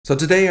So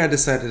today I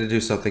decided to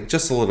do something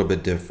just a little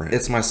bit different.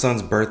 It's my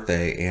son's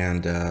birthday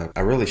and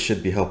I really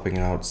should be helping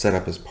out set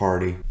up his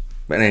party.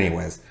 But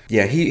anyways,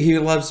 yeah, he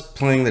loves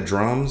playing the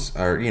drums,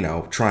 or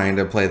trying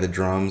to play the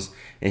drums,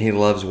 and he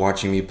loves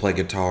watching me play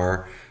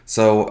guitar.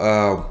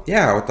 So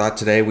yeah, I thought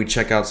today we'd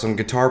check out some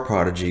Guitar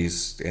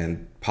Prodigies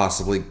and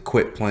possibly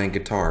quit playing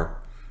guitar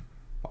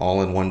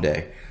all in one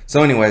day.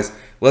 So anyways,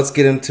 let's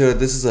get into it.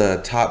 This is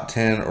a top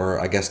 10, or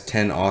I guess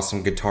 10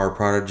 awesome Guitar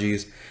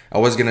Prodigies. I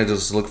was gonna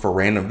just look for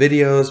random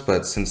videos,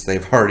 but since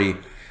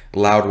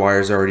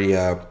Loudwire's already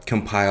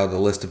compiled a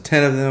list of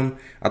 10 of them,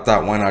 I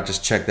thought why not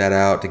just check that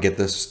out to get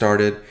this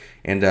started.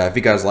 And if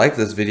you guys like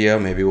this video,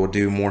 maybe we'll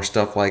do more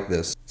stuff like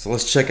this. So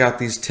let's check out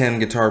these 10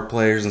 guitar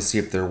players and see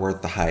if they're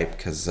worth the hype,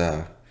 because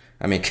I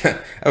mean,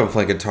 I've been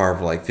playing guitar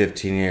for like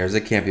 15 years.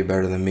 It can't be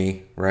better than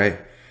me, right?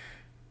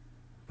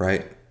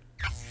 Right?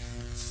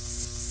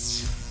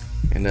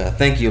 And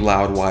thank you,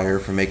 Loudwire,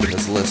 for making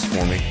this list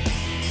for me.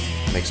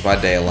 Makes my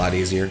day a lot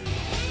easier.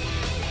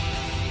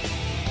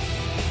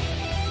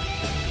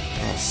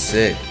 Oh,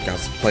 sick. Got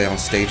to play on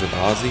stage with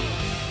Ozzy.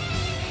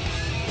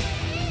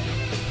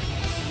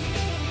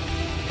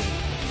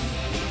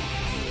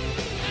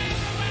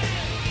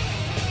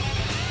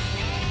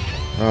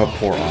 Oh,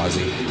 poor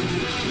Ozzy.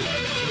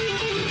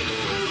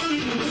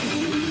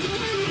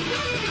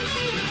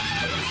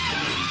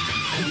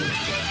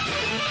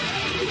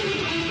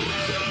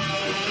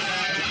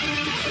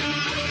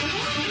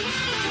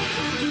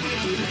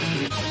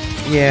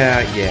 Yeah,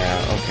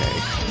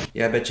 okay.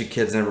 Yeah, I bet you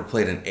kids never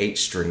played an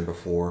 8-string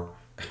before.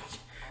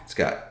 It's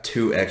got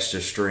 2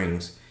 extra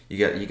strings. You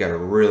got to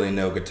really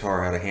know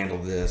guitar how to handle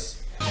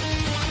this.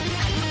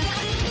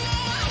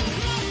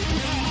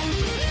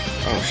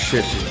 Oh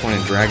shit, she's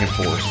playing Dragon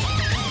Force.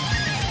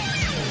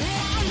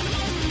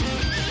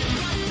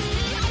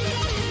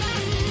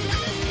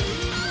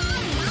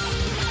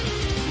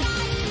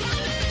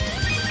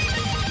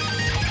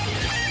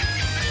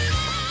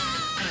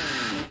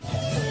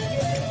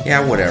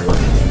 Yeah, whatever.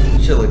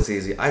 Shit looks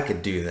easy. I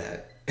could do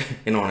that.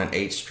 And on an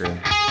 8-string.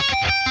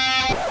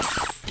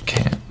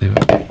 Can't do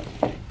it.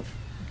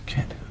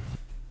 Can't do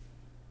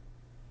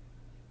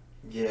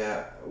it.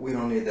 Yeah, we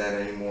don't need that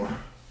anymore.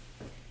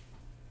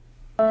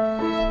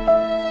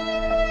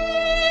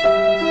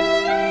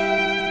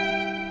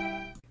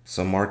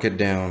 So mark it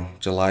down.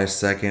 July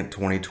 2nd,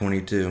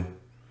 2022.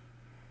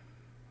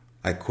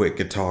 I quit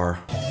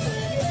guitar.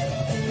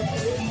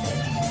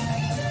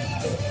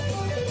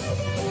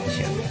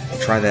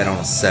 Try that on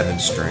a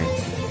 7-string.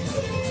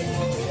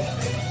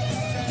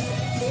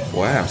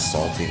 Boy, I'm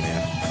salty,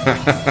 man.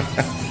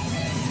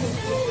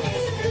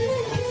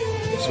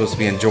 I'm supposed to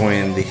be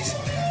enjoying the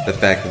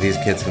fact that these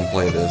kids can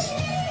play this.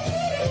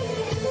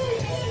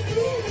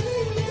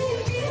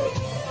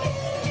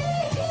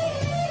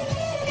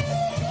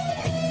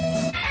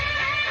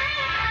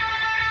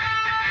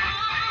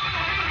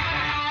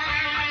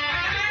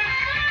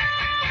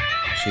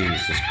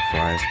 Jesus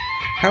Christ.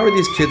 How are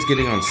these kids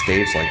getting on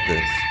stage like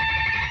this?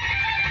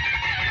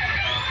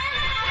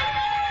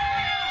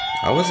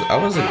 I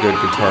was a good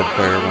guitar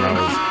player when I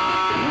was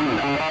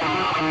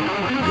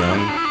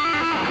young.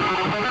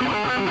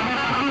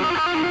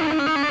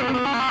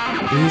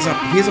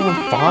 He's on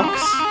Fox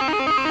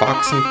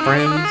and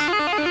Friends.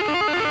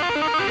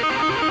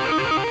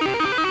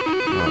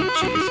 Oh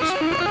Jesus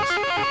Christ!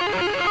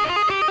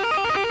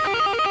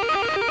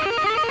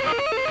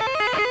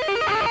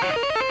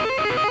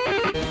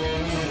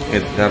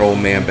 That old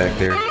man back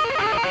there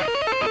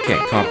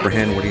can't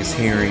comprehend what he's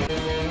hearing.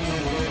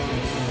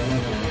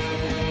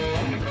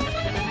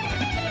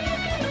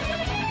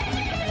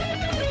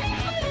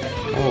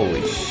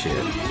 Holy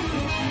shit.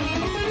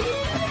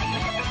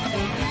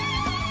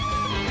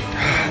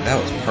 That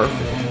was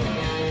perfect.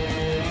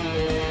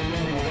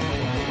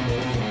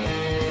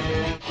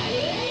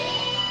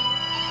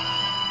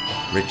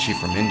 Richie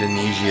from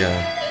Indonesia.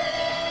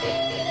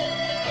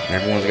 And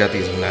everyone's got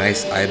these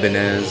nice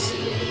Ibanez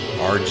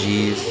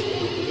RGs.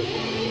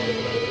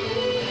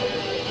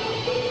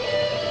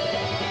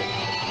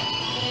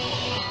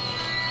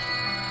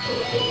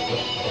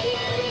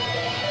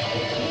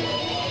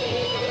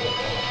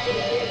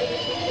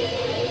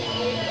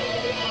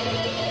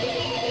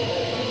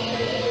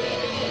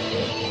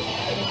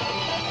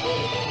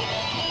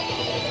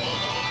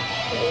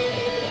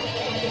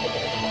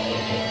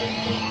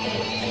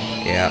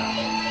 Yeah.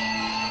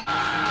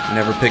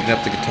 Never picking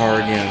up the guitar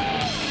again.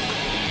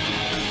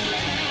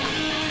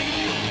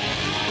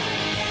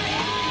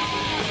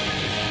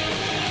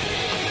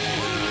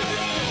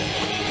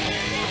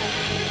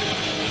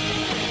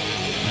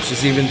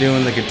 She's even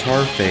doing the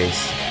guitar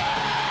face.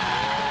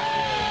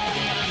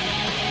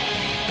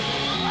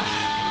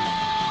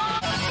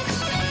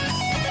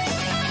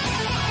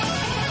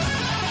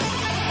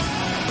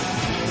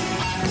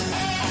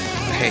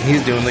 Hey,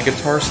 he's doing the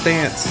guitar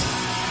stance.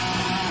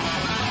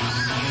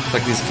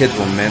 Like these kids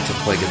were meant to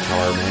play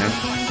guitar, man.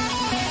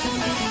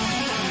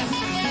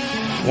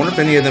 I wonder if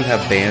any of them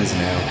have bands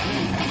now.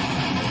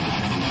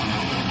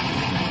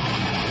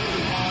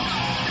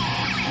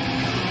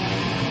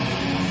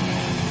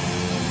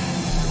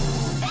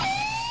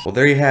 Well,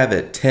 there you have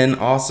it. 10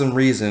 awesome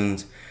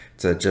reasons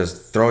to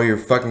just throw your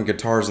fucking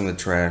guitars in the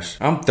trash.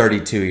 I'm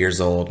 32 years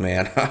old,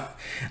 man.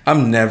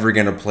 I'm never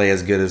gonna play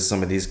as good as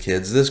some of these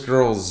kids. This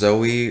girl,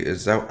 Zoe,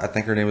 I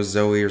think her name was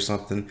Zoe or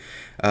something.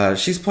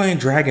 She's playing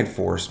Dragon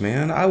Force,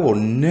 man. I will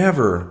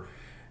never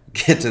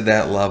get to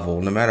that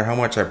level, no matter how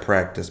much I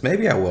practice.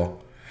 Maybe I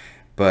will.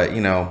 But,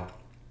 you know,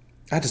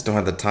 I just don't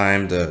have the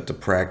time to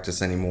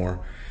practice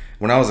anymore.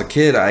 When I was a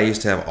kid, I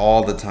used to have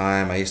all the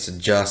time. I used to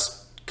just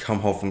come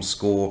home from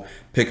school,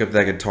 pick up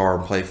that guitar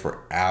and play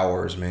for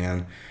hours,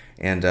 man.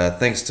 And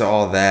thanks to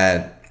all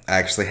that, I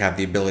actually have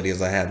the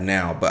abilities I have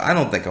now. But I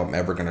don't think I'm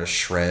ever going to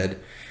shred.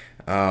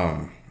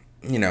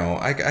 You know,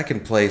 I can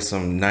play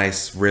some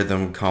nice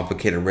rhythm,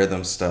 complicated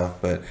rhythm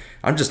stuff, but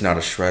I'm just not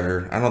a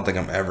shredder. I don't think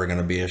I'm ever going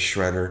to be a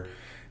shredder.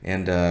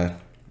 And,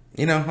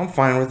 you know, I'm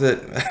fine with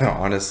it,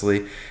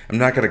 honestly. I'm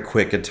not going to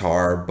quit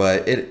guitar,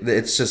 but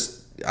it's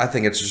just, I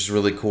think it's just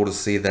really cool to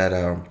see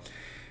that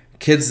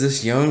kids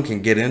this young can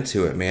get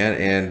into it, man.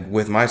 And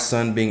with my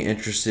son being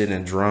interested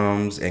in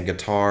drums and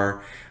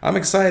guitar, I'm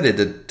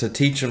excited to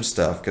teach him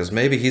stuff, because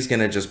maybe he's going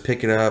to just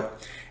pick it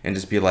up and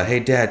just be like, hey,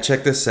 Dad,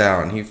 check this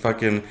out. And he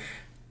fucking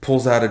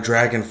pulls out a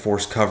Dragon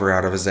Force cover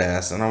out of his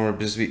ass. And I'm going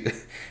to just be,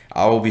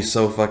 I will be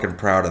so fucking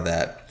proud of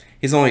that.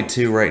 He's only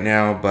 2 right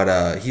now,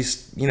 but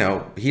he's, you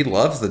know, he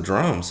loves the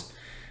drums.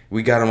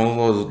 We got him a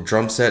little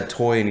drum set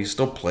toy and he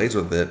still plays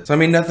with it. So, I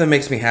mean, nothing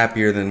makes me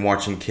happier than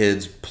watching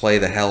kids play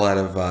the hell out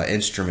of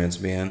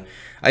instruments, man.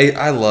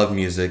 I love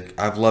music.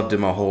 I've loved it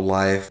my whole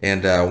life.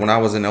 And when I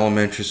was in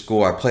elementary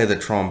school, I played the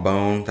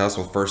trombone. That was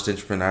the first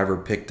instrument I ever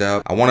picked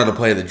up. I wanted to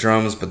play the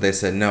drums, but they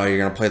said, no, you're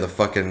going to play the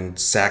fucking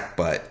sack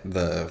butt,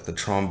 the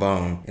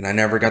trombone. And I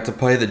never got to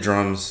play the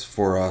drums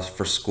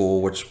for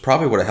school, which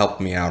probably would have helped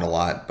me out a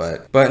lot.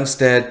 But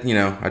instead, you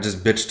know, I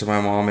just bitched to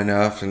my mom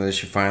enough, and then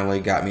she finally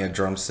got me a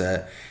drum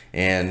set.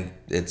 And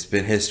it's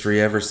been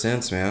history ever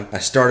since, man. I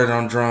started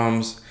on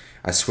drums,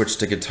 I switched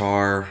to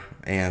guitar,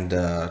 and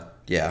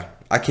yeah,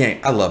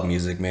 I love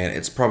music, man.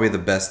 It's probably the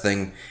best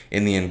thing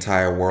in the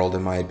entire world,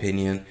 in my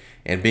opinion.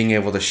 And being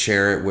able to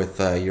share it with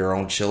your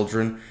own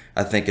children,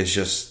 I think is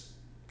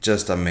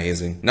just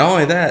amazing. Not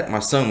only that, my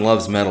son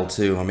loves metal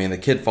too. I mean, the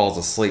kid falls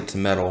asleep to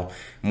metal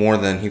more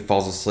than he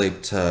falls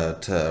asleep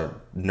to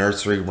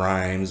nursery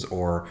rhymes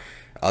or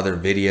other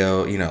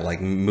video, you know,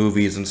 like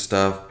movies and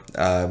stuff.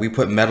 We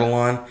put metal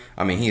on.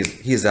 I mean,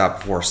 he's out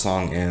before a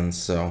song ends,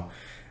 so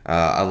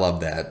I love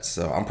that.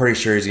 So I'm pretty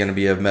sure he's gonna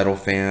be a metal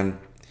fan.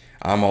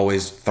 I'm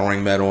always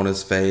throwing metal in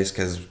his face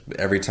because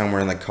every time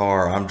we're in the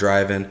car, I'm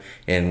driving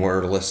and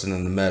we're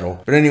listening to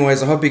metal. But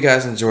anyways, I hope you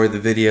guys enjoyed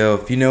the video.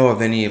 If you know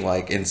of any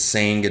like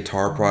insane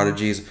guitar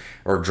prodigies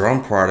or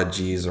drum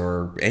prodigies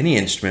or any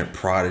instrument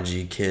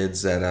prodigy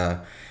kids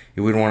that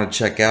you would want to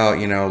check out,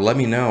 you know, let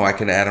me know. I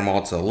can add them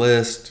all to the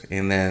list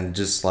and then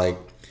just like,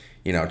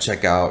 you know,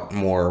 check out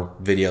more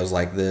videos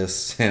like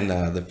this in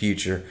the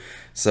future.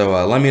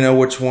 So let me know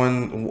which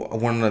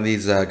one of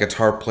these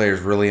guitar players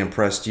really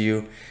impressed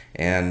you.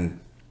 And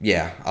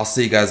yeah, I'll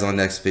see you guys on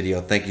the next video.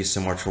 Thank you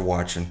so much for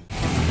watching.